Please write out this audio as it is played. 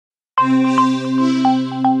Thank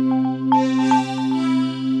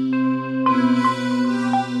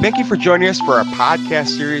you for joining us for our podcast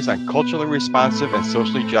series on culturally responsive and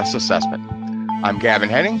socially just assessment. I'm Gavin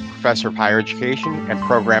Henning, Professor of Higher Education and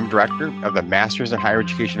Program Director of the Masters in Higher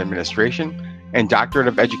Education Administration and Doctorate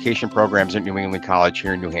of Education programs at New England College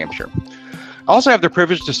here in New Hampshire. I also have the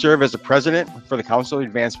privilege to serve as the President for the Council of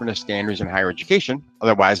Advancement of Standards in Higher Education,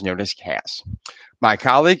 otherwise known as CAS. My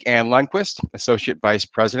colleague, Ann Lundquist, Associate Vice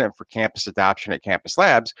President for Campus Adoption at Campus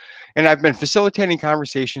Labs, and I've been facilitating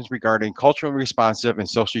conversations regarding culturally responsive and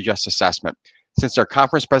socially just assessment since our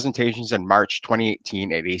conference presentations in March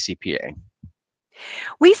 2018 at ACPA.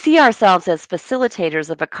 We see ourselves as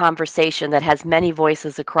facilitators of a conversation that has many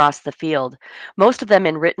voices across the field, most of them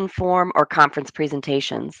in written form or conference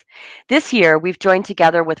presentations. This year, we've joined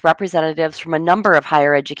together with representatives from a number of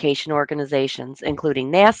higher education organizations,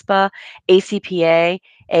 including NASPA, ACPA,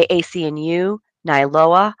 AAC&U,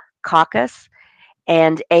 NILOA, Caucus,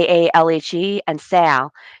 and AALHE and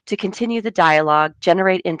SAL to continue the dialogue,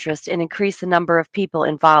 generate interest, and increase the number of people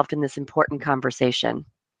involved in this important conversation.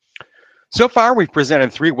 So far, we've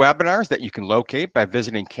presented 3 webinars that you can locate by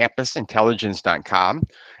visiting campusintelligence.com.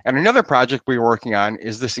 And another project we're working on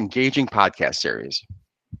is this engaging podcast series.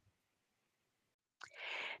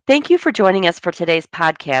 Thank you for joining us for today's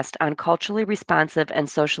podcast on culturally responsive and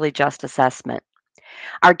socially just assessment.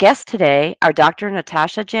 Our guests today are Dr.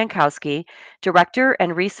 Natasha Jankowski, Director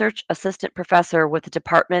and Research Assistant Professor with the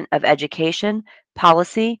Department of Education,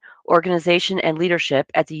 Policy, Organization, and Leadership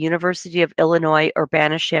at the University of Illinois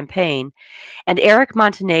Urbana-Champaign, and Eric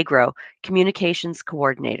Montenegro, Communications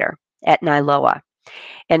Coordinator at NILOA,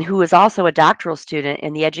 and who is also a doctoral student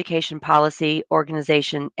in the Education Policy,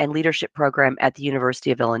 Organization, and Leadership program at the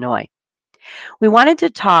University of Illinois. We wanted to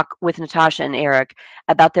talk with Natasha and Eric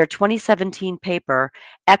about their 2017 paper,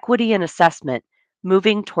 Equity in Assessment,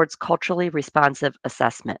 Moving Towards Culturally Responsive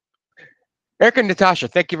Assessment. Eric and Natasha,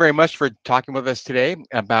 thank you very much for talking with us today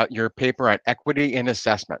about your paper on equity in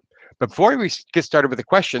assessment. But before we get started with the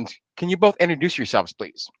questions, can you both introduce yourselves,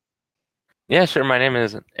 please? Yeah, sure. My name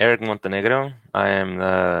is Eric Montenegro. I am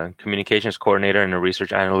the Communications Coordinator and a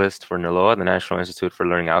Research Analyst for NILOA, the National Institute for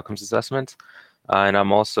Learning Outcomes Assessment. And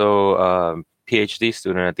I'm also a PhD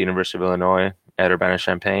student at the University of Illinois at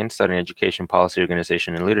Urbana-Champaign, studying Education, Policy,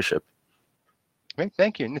 Organization, and Leadership. Great,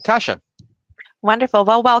 thank you. Natasha. Wonderful.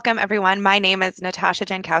 Well, welcome, everyone. My name is Natasha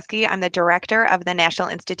Jankowski. I'm the Director of the National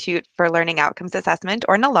Institute for Learning Outcomes Assessment,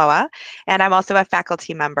 or NILOA, and I'm also a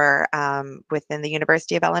faculty member within the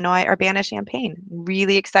University of Illinois Urbana-Champaign.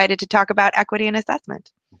 Really excited to talk about equity in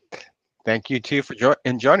assessment. Thank you too for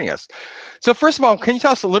joining us. So first of all, can you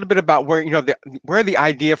tell us a little bit about where where the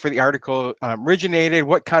idea for the article originated?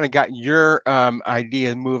 What kind of got your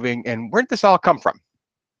idea moving, and where did this all come from?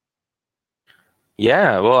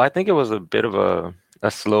 Yeah, well, I think it was a bit of a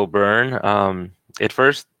slow burn. We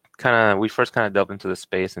first kind of delved into the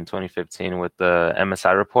space in 2015 with the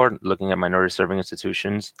MSI report, looking at minority serving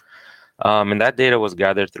institutions, and that data was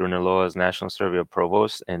gathered through NILOA's National Survey of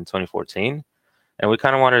Provosts in 2014. And we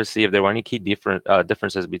kind of wanted to see if there were any key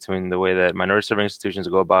differences between the way that minority serving institutions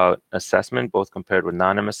go about assessment, both compared with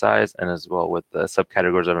non-MSIs and as well with the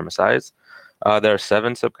subcategories of MSIs. There are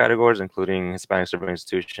 7 subcategories, including Hispanic serving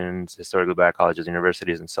institutions, historically Black colleges,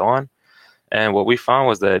 universities, and so on. And what we found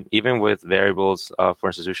was that even with variables for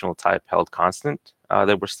institutional type held constant,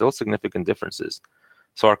 there were still significant differences.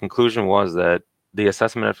 So our conclusion was that the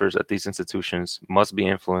assessment efforts at these institutions must be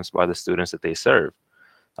influenced by the students that they serve.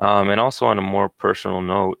 And also on a more personal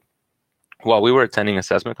note, while we were attending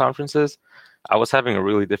assessment conferences, I was having a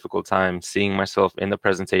really difficult time seeing myself in the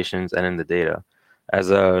presentations and in the data. As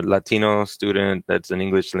a Latino student that's an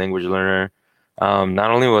English language learner, not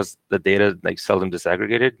only was the data seldom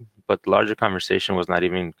disaggregated, but the larger conversation was not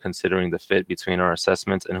even considering the fit between our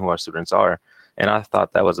assessments and who our students are. And I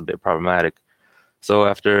thought that was a bit problematic. So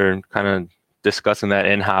after kind of discussing that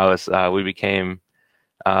in-house, we became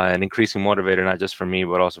an increasing motivator, not just for me,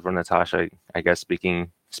 but also for Natasha, I guess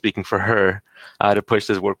speaking for her, to push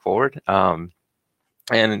this work forward. And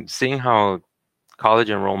seeing how college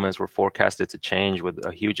enrollments were forecasted to change with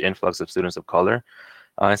a huge influx of students of color,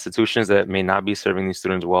 institutions that may not be serving these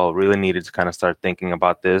students well really needed to kind of start thinking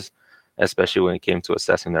about this, especially when it came to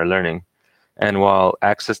assessing their learning. And while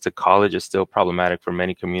access to college is still problematic for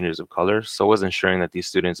many communities of color, so is ensuring that these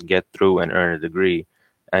students get through and earn a degree,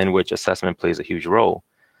 in which assessment plays a huge role.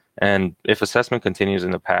 And if assessment continues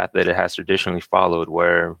in the path that it has traditionally followed,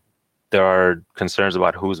 where there are concerns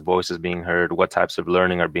about whose voice is being heard, what types of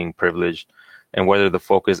learning are being privileged, and whether the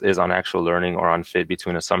focus is on actual learning or on fit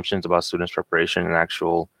between assumptions about students' preparation and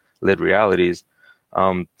actual lived realities,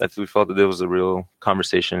 That we felt that there was a real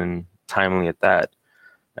conversation and timely at that.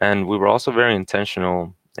 And we were also very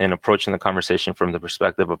intentional in approaching the conversation from the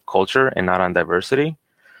perspective of culture and not on diversity,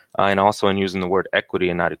 and also in using the word equity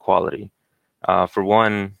and not equality. For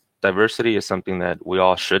one, diversity is something that we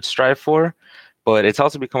all should strive for, but it's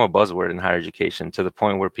also become a buzzword in higher education to the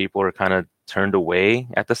point where people are kind of turned away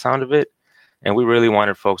at the sound of it. And we really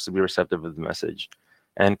wanted folks to be receptive of the message.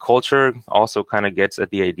 And culture also kind of gets at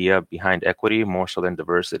the idea behind equity more so than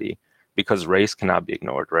diversity, because race cannot be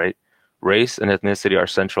ignored, right? Race and ethnicity are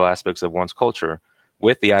central aspects of one's culture,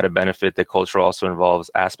 with the added benefit that culture also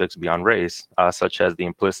involves aspects beyond race, such as the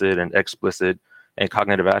implicit and explicit and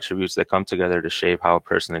cognitive attributes that come together to shape how a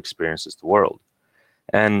person experiences the world.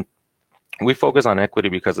 And we focus on equity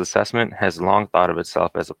because assessment has long thought of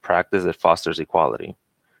itself as a practice that fosters equality.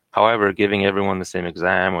 However, giving everyone the same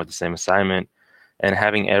exam or the same assignment and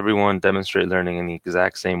having everyone demonstrate learning in the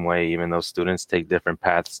exact same way, even though students take different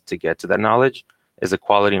paths to get to that knowledge, is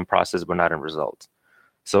equality in process but not in result.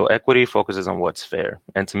 So equity focuses on what's fair.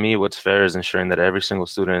 And to me, what's fair is ensuring that every single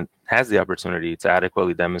student has the opportunity to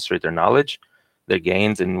adequately demonstrate their knowledge, their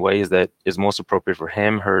gains in ways that is most appropriate for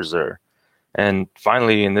him, hers, or. And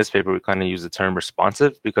finally, in this paper, we kind of use the term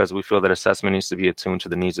responsive because we feel that assessment needs to be attuned to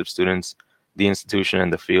the needs of students, the institution,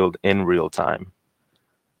 and the field in real time.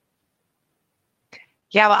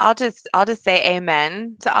 Yeah, well, I'll just say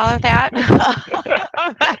amen to all of that.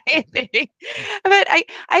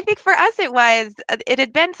 I think for us it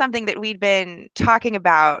had been something that we'd been talking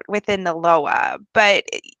about within the LOA. But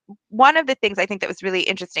one of the things I think that was really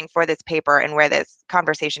interesting for this paper and where this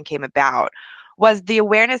conversation came about was the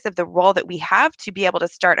awareness of the role that we have to be able to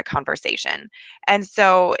start a conversation. And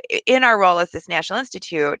so in our role as this National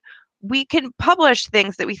Institute, we can publish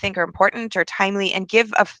things that we think are important or timely and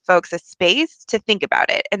give folks a space to think about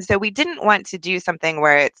it. And so we didn't want to do something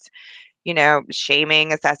where it's,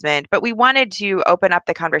 shaming assessment, but we wanted to open up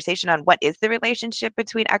the conversation on what is the relationship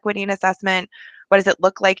between equity and assessment, what does it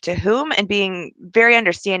look like to whom, and being very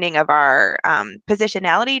understanding of our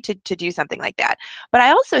positionality to do something like that. But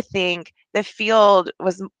I also think the field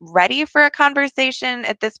was ready for a conversation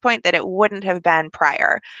at this point that it wouldn't have been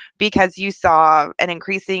prior, because you saw an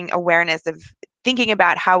increasing awareness of thinking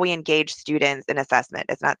about how we engage students in assessment.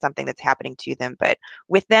 It's not something that's happening to them, but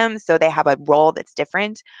with them, so they have a role that's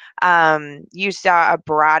different. You saw a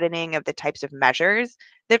broadening of the types of measures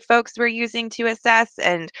that folks were using to assess.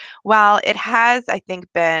 And while it has, I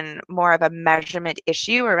think, been more of a measurement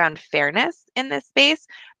issue around fairness in this space,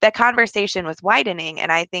 the conversation was widening.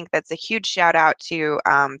 And I think that's a huge shout out to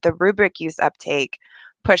the rubric use uptake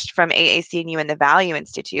pushed from AAC&U and the Value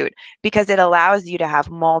Institute, because it allows you to have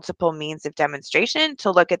multiple means of demonstration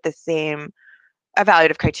to look at the same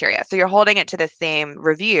evaluative criteria. So you're holding it to the same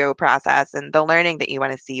review process and the learning that you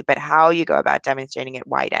want to see, but how you go about demonstrating it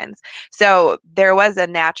widens. So there was a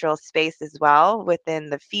natural space as well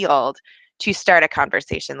within the field to start a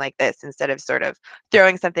conversation like this, instead of sort of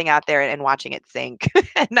throwing something out there and watching it sink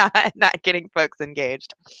and not getting folks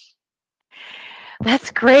engaged.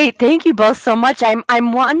 That's great. Thank you both so much.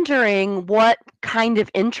 I'm wondering what kind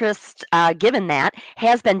of interest, given that,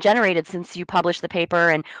 has been generated since you published the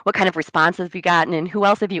paper, and what kind of responses have you gotten, and who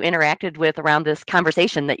else have you interacted with around this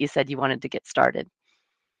conversation that you said you wanted to get started?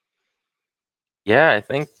 Yeah,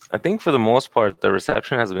 I think for the most part, the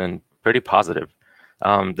reception has been pretty positive.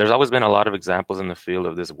 There's always been a lot of examples in the field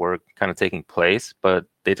of this work kind of taking place, but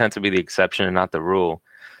they tend to be the exception and not the rule.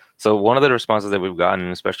 So one of the responses that we've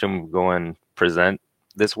gotten, especially when we go and present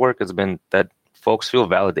this work, has been that folks feel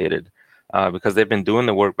validated because they've been doing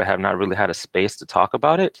the work but have not really had a space to talk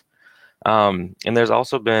about it. And there's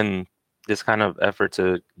also been this kind of effort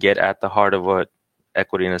to get at the heart of what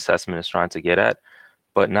equity and assessment is trying to get at,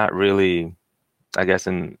 but not really, I guess,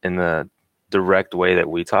 in the direct way that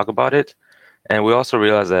we talk about it. And we also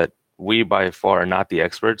realize that we by far are not the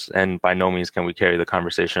experts, and by no means can we carry the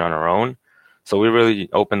conversation on our own. So we really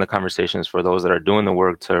open the conversations for those that are doing the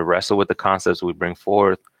work to wrestle with the concepts we bring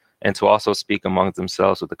forth, and to also speak amongst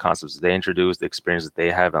themselves with the concepts they introduce, the experiences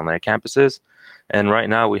they have on their campuses. And right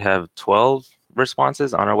now we have 12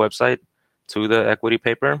 responses on our website to the equity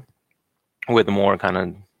paper, with more kind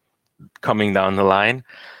of coming down the line.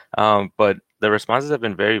 But the responses have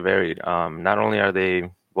been very varied. Not only are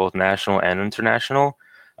they both national and international,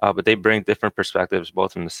 but they bring different perspectives,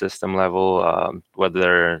 both from the system level,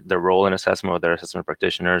 whether their role in assessment, whether they're assessment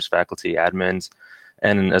practitioners, faculty, admins,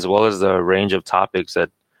 and as well as the range of topics that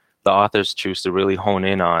the authors choose to really hone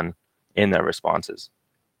in on in their responses.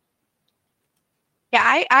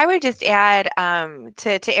 Yeah, I would just add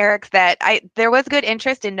to Eric's that there was good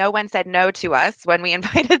interest, and no one said no to us when we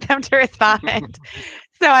invited them to respond.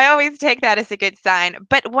 So I always take that as a good sign.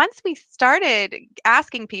 But once we started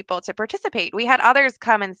asking people to participate, we had others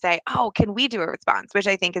come and say, "Oh, can we do a response?" Which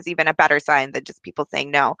I think is even a better sign than just people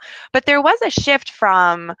saying no. But there was a shift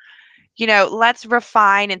from, let's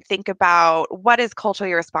refine and think about what does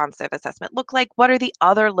culturally responsive assessment look like? What are the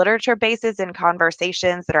other literature bases and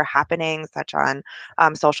conversations that are happening, such on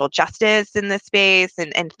social justice in this space,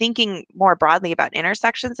 and thinking more broadly about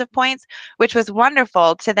intersections of points, which was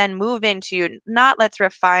wonderful to then move into not let's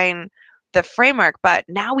refine the framework, but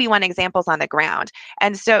now we want examples on the ground.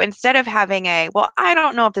 And so instead of having well, I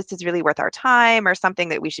don't know if this is really worth our time or something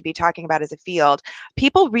that we should be talking about as a field,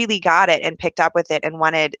 people really got it and picked up with it and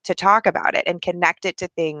wanted to talk about it and connect it to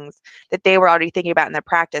things that they were already thinking about in their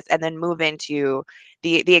practice, and then move into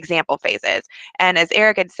the example phases. And as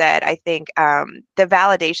Eric had said, I think the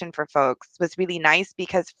validation for folks was really nice,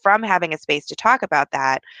 because from having a space to talk about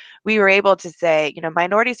that, we were able to say,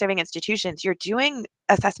 minority serving institutions, you're doing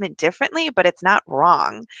assessment differently, but it's not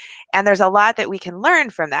wrong. And there's a lot that we can learn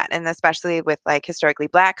from that. And especially with like historically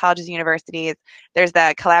Black colleges and universities, there's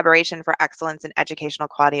the Collaboration for Excellence in Educational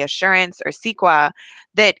Quality Assurance, or CEQA,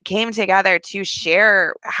 that came together to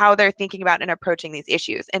share how they're thinking about and approaching these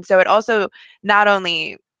issues. And so it also not only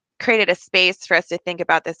created a space for us to think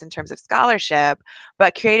about this in terms of scholarship,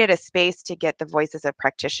 but created a space to get the voices of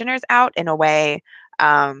practitioners out in a way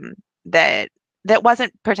that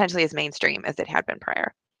wasn't potentially as mainstream as it had been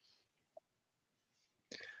prior.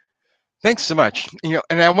 Thanks so much.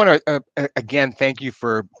 And I want to again thank you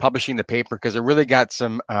for publishing the paper, because it really got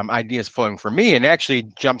some ideas flowing for me, and actually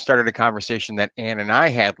jump-started a conversation that Ann and I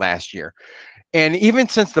had last year. And even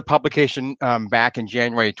since the publication back in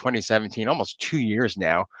January 2017, almost 2 years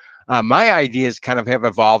now, my ideas kind of have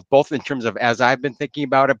evolved, both in terms of as I've been thinking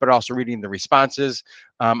about it, but also reading the responses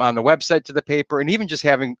on the website to the paper, and even just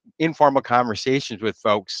having informal conversations with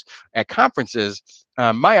folks at conferences.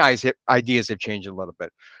 My ideas have changed a little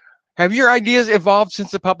bit. Have your ideas evolved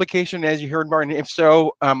since the publication, as you heard, Martin? If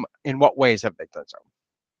so, in what ways have they done so?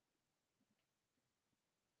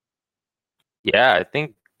 Yeah, I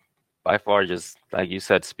think by far, just like you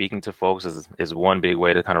said, speaking to folks is one big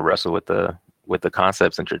way to kind of wrestle with the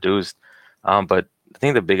concepts introduced. But I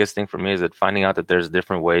think the biggest thing for me is that finding out that there's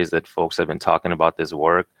different ways that folks have been talking about this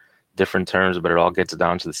work, different terms, but it all gets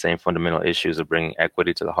down to the same fundamental issues of bringing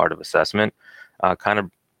equity to the heart of assessment. Kind of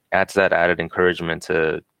adds that added encouragement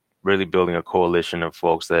to really building a coalition of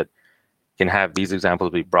folks that can have these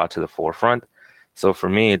examples be brought to the forefront. So for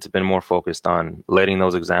me, it's been more focused on letting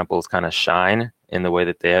those examples kind of shine in the way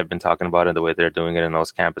that they have been talking about it, the way they're doing it in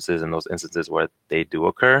those campuses and those instances where they do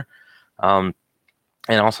occur. And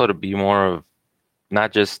also to be more of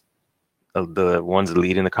not just the ones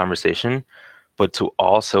leading the conversation, but to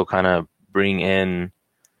also kind of bring in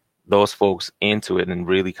those folks into it and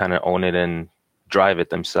really kind of own it and drive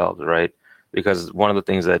it themselves, right? Because one of the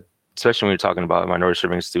things that, especially when you're talking about minority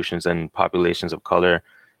serving institutions and populations of color,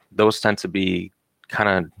 those tend to be kind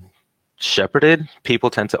of shepherded. People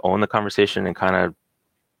tend to own the conversation and kind of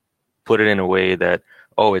put it in a way that,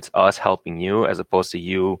 oh, it's us helping you, as opposed to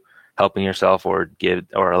you helping yourself or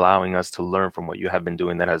allowing us to learn from what you have been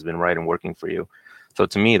doing that has been right and working for you. So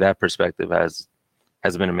to me, that perspective has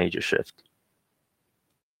been a major shift.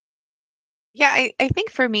 Yeah, I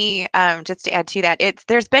think for me, just to add to that,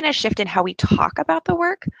 there's been a shift in how we talk about the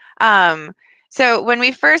work. So when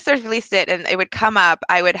we first sort of released it and it would come up,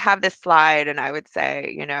 I would have this slide and I would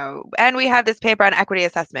say, and we have this paper on equity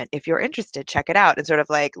assessment. If you're interested, check it out, and sort of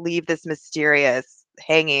like leave this mysterious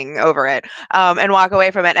hanging over it, and walk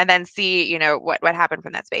away from it, and then see, what happened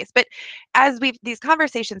from that space. But as these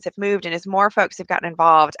conversations have moved and as more folks have gotten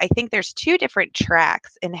involved, I think there's two different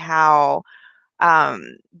tracks in how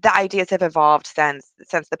the ideas have evolved since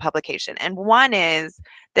the publication. And one is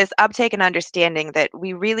this uptake and understanding that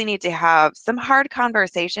we really need to have some hard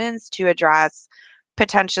conversations to address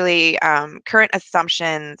potentially current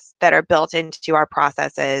assumptions that are built into our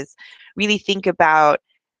processes. Really think about,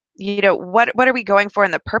 what are we going for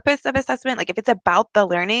in the purpose of assessment? Like, if it's about the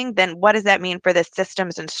learning, then what does that mean for the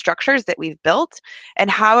systems and structures that we've built, and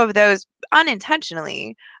how have those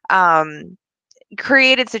unintentionally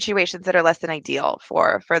created situations that are less than ideal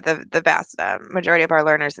for the vast majority of our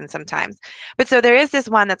learners, and sometimes. But so there is this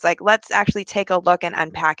one that's like, let's actually take a look and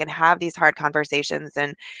unpack and have these hard conversations.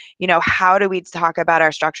 And how do we talk about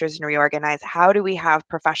our structures and reorganize? How do we have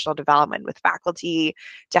professional development with faculty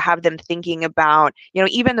to have them thinking about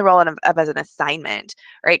even the role of as an assignment,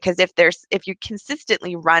 right? Because if you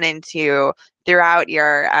consistently run into throughout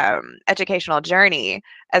your educational journey,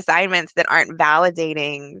 assignments that aren't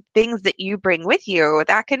validating things that you bring with you,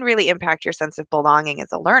 that can really impact your sense of belonging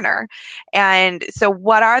as a learner. And so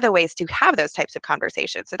what are the ways to have those types of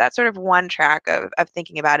conversations? So that's sort of one track of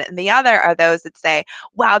thinking about it. And the other are those that say,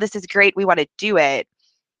 wow, this is great, we want to do it.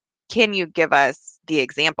 Can you give us the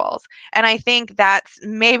examples? And I think that's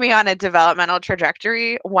maybe on a developmental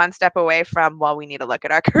trajectory, one step away from, well, we need to look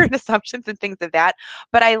at our current assumptions and things of that.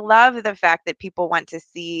 But I love the fact that people want to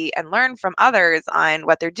see and learn from others on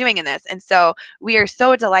what they're doing in this. And so we are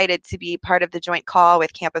so delighted to be part of the joint call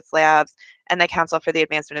with Campus Labs and the Council for the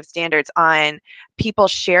Advancement of Standards on people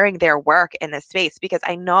sharing their work in this space, because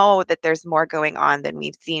I know that there's more going on than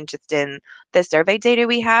we've seen just in the survey data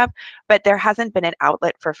we have, but there hasn't been an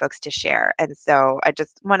outlet for folks to share. And so I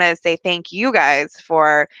just want to say thank you guys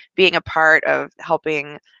for being a part of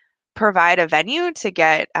helping provide a venue to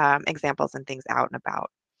get examples and things out and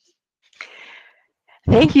about.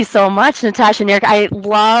 Thank you so much, Natasha and Eric. I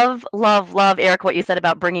love, love, love, Eric, what you said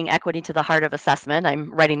about bringing equity to the heart of assessment.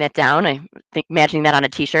 I'm writing that down. I think imagining that on a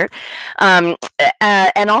T-shirt. And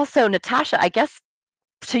also, Natasha, I guess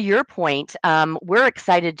to your point, we're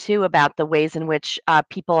excited too about the ways in which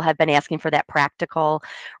people have been asking for that practical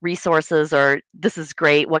resources, or this is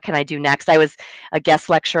great, what can I do next? I was a guest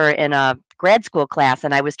lecturer in a grad school class,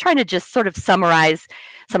 and I was trying to just sort of summarize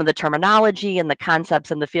some of the terminology and the concepts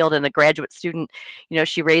in the field, and the graduate student,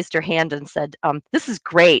 she raised her hand and said, this is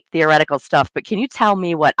great theoretical stuff, but can you tell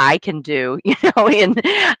me what I can do, in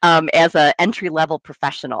as an entry-level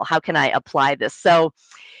professional? How can I apply this? So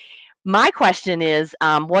my question is,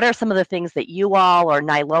 what are some of the things that you all or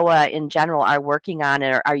NILOA in general are working on?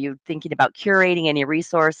 Or are you thinking about curating any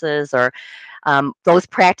resources or those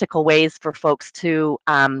practical ways for folks to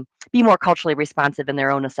be more culturally responsive in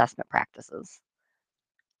their own assessment practices?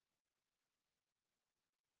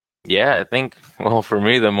 Yeah, I think, well, for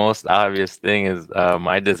me, the most obvious thing is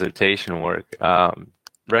my dissertation work.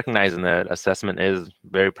 Recognizing that assessment is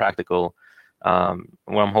very practical. Well,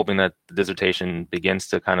 I'm hoping that the dissertation begins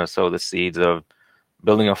to kind of sow the seeds of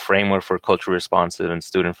building a framework for culturally responsive and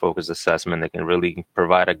student-focused assessment that can really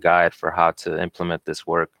provide a guide for how to implement this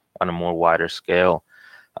work on a more wider scale.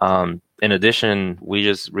 In addition, we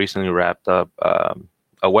just recently wrapped up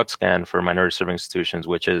a web scan for minority serving institutions,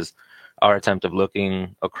 which is our attempt of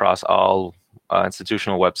looking across all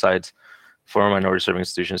institutional websites for minority serving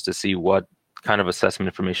institutions to see what kind of assessment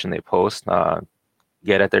information they post,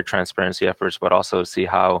 get at their transparency efforts, but also see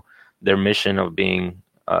how their mission of being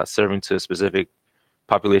serving to a specific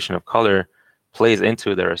population of color plays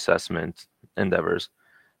into their assessment endeavors.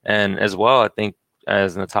 And as well, I think,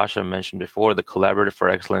 as Natasha mentioned before, the Collaborative for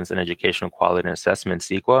Excellence in Educational Quality and Assessment,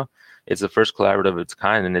 CEQA, it's the first collaborative of its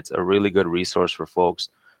kind, and it's a really good resource for folks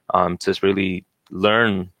to really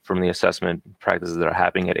learn from the assessment practices that are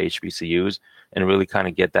happening at HBCUs and really kind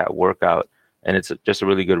of get that work out. And it's just a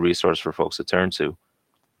really good resource for folks to turn to.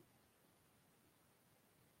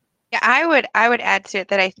 Yeah, I would add to it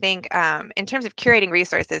that I think in terms of curating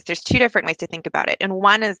resources, there's two different ways to think about it. And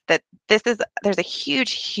one is that there's a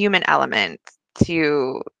huge human element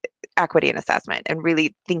to equity and assessment and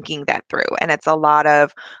really thinking that through. And it's a lot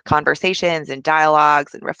of conversations and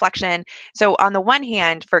dialogues and reflection. So on the one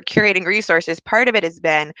hand, for curating resources, part of it has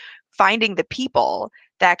been finding the people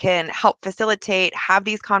that can help facilitate, have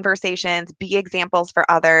these conversations, be examples for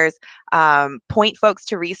others, point folks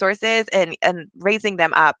to resources, and raising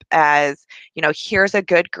them up as, here's a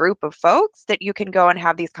good group of folks that you can go and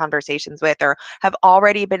have these conversations with, or have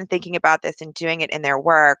already been thinking about this and doing it in their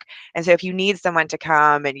work. And so if you need someone to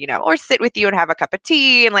come and, or sit with you and have a cup of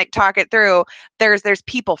tea and like talk it through, there's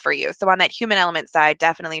people for you. So on that human element side,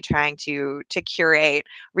 definitely trying to curate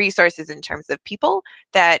resources in terms of people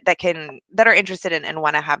that are interested in and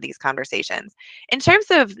want to have these conversations. In terms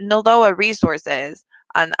of NILOA resources,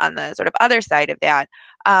 on the sort of other side of that,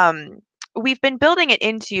 we've been building it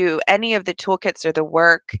into any of the toolkits or the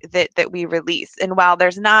work that we release. And while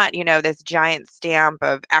there's not, this giant stamp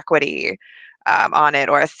of equity on it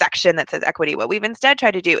or a section that says equity, what we've instead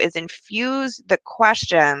tried to do is infuse the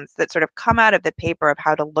questions that sort of come out of the paper of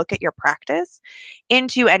how to look at your practice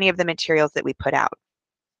into any of the materials that we put out.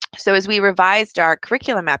 So as we revised our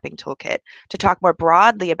curriculum mapping toolkit to talk more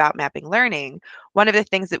broadly about mapping learning, one of the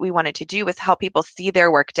things that we wanted to do was help people see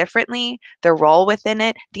their work differently, their role within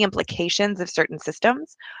it, the implications of certain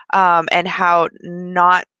systems, and how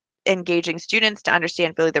not engaging students to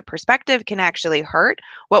understand fully their perspective can actually hurt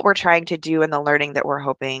what we're trying to do in the learning that we're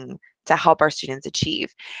hoping to help our students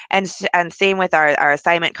achieve. And same with our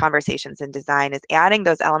assignment conversations in design, is adding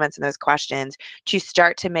those elements and those questions to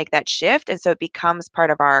start to make that shift. And so it becomes part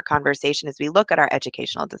of our conversation as we look at our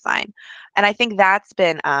educational design. And I think that's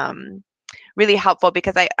been really helpful,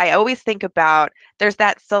 because I always think about, there's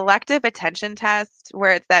that selective attention test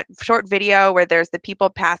where it's that short video where there's the people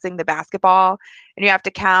passing the basketball and you have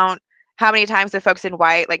to count how many times the folks in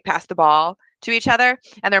white like pass the ball to each other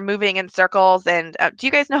and they're moving in circles. And do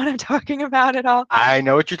you guys know what I'm talking about at all? I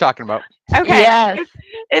know what you're talking about. Okay. Yes.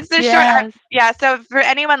 It's the Yes. short. Yeah. So for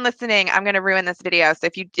anyone listening, I'm going to ruin this video. So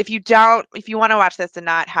if you want to watch this and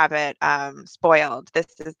not have it spoiled, this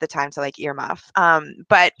is the time to like earmuff.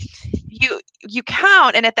 But you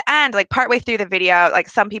count, and at the end, like partway through the video, like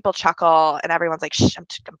some people chuckle and everyone's like, "Shh, I'm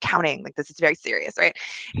counting. Like this is very serious, right?"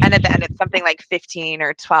 And at the end, it's something like 15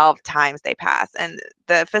 or 12 times they pass, and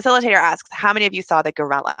the facilitator asks, "How many of you saw the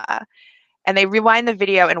gorilla?" And they rewind the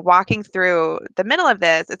video, and walking through the middle of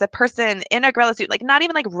this is a person in a gorilla suit, like not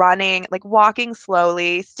even like running, like walking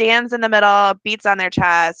slowly, stands in the middle, beats on their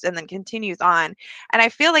chest, and then continues on. And I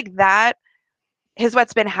feel like that is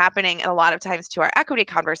what's been happening a lot of times to our equity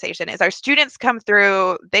conversation, is our students come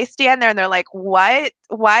through, they stand there and they're like, what?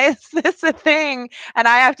 Why is this a thing? And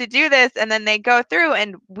I have to do this. And then they go through,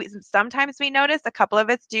 and sometimes we notice a couple of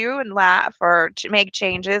us do and laugh or make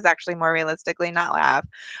changes, actually more realistically, not laugh.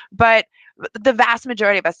 But the vast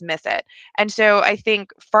majority of us miss it. And so I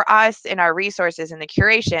think for us in our resources and the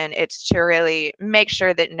curation, it's to really make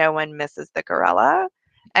sure that no one misses the gorilla,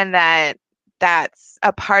 and that that's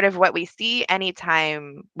a part of what we see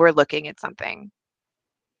anytime we're looking at something.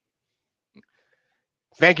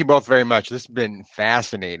 Thank you both very much. This has been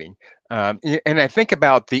fascinating. And I think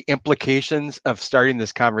about the implications of starting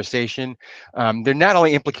this conversation. They're not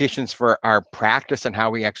only implications for our practice and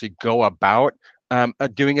how we actually go about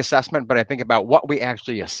doing assessment, but I think about what we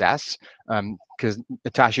actually assess. Because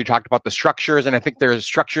Natasha, you talked about the structures, and I think there's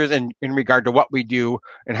structures in regard to what we do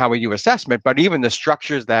and how we do assessment, but even the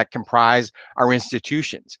structures that comprise our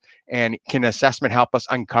institutions. And can assessment help us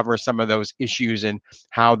uncover some of those issues and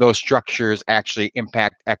how those structures actually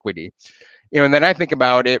impact equity? And then I think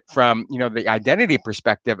about it from, the identity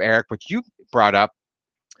perspective, Eric, which you brought up.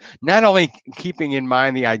 Not only keeping in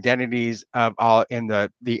mind the identities of all in the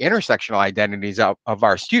intersectional identities of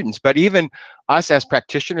our students, but even us as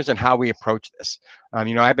practitioners and how we approach this.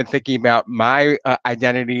 I've been thinking about my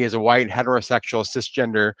identity as a white heterosexual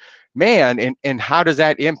cisgender man, and how does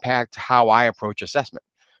that impact how I approach assessment?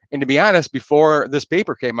 And to be honest, before this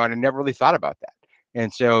paper came out, I never really thought about that.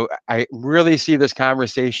 And so I really see this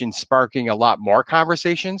conversation sparking a lot more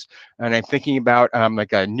conversations. And I'm thinking about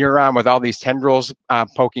like a neuron with all these tendrils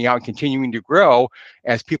poking out and continuing to grow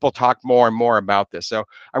as people talk more and more about this. So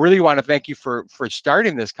I really want to thank you for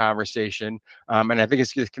starting this conversation. And I think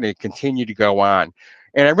it's just going to continue to go on.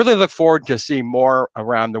 And I really look forward to seeing more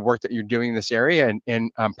around the work that you're doing in this area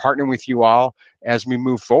and partnering with you all as we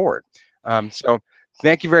move forward. So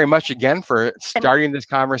thank you very much again for starting this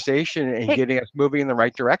conversation and getting us moving in the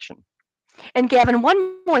right direction. And Gavin,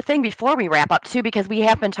 one more thing before we wrap up too, because we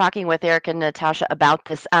have been talking with Eric and Natasha about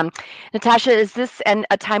this. Natasha, is this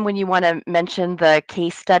a time when you want to mention the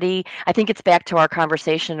case study? I think it's back to our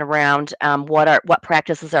conversation around what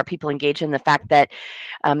practices are people engaged in. The fact that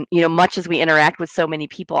much as we interact with so many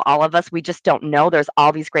people, all of us, we just don't know there's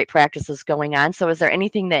all these great practices going on. So is there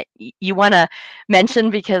anything that you want to mention,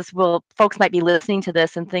 because folks might be listening to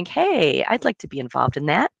this and think, hey, I'd like to be involved in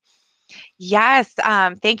that? Yes,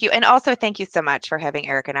 thank you. And also thank you so much for having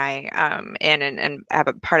Eric and I in and have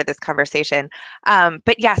a part of this conversation.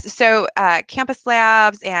 But yes, so Campus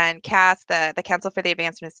Labs and CAS, the Council for the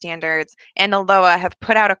Advancement of Standards, and NALOA have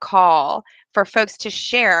put out a call for folks to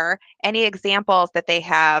share any examples that they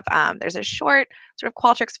have. There's a short sort of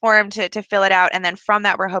Qualtrics form to fill it out. And then from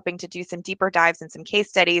that, we're hoping to do some deeper dives and some case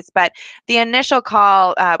studies. But the initial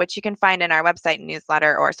call, which you can find in our website and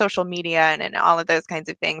newsletter or social media and all of those kinds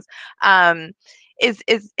of things,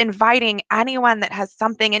 is inviting anyone that has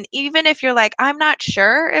something. And even if you're like, I'm not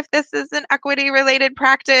sure if this is an equity related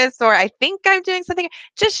practice, or I think I'm doing something,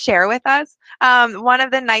 just share with us. One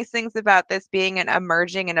of the nice things about this being an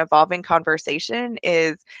emerging and evolving conversation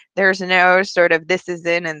is there's no sort of this is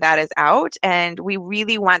in and that is out. And we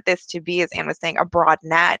really want this to be, as Anne was saying, a broad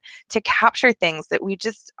net to capture things that we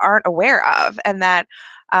just aren't aware of, and that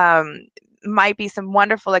might be some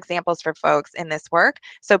wonderful examples for folks in this work.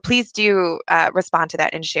 So please do respond to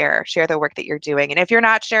that and share the work that you're doing. And if you're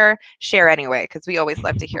not sure, share anyway, because we always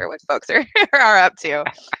love to hear what folks are up to.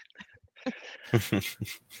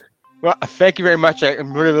 Well, thank you very much.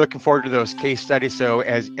 I'm really looking forward to those case studies. So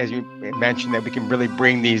as you mentioned, that we can really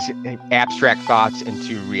bring these abstract thoughts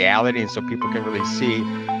into reality, and so people can really see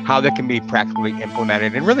how they can be practically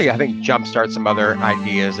implemented, and really, I think, jumpstart some other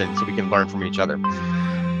ideas, and so we can learn from each other.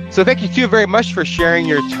 So thank you too very much for sharing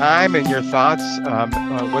your time and your thoughts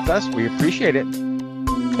with us. We appreciate it.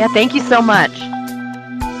 Yeah, thank you so much.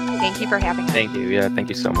 Thank you for having us. Thank you. Yeah, thank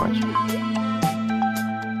you so much.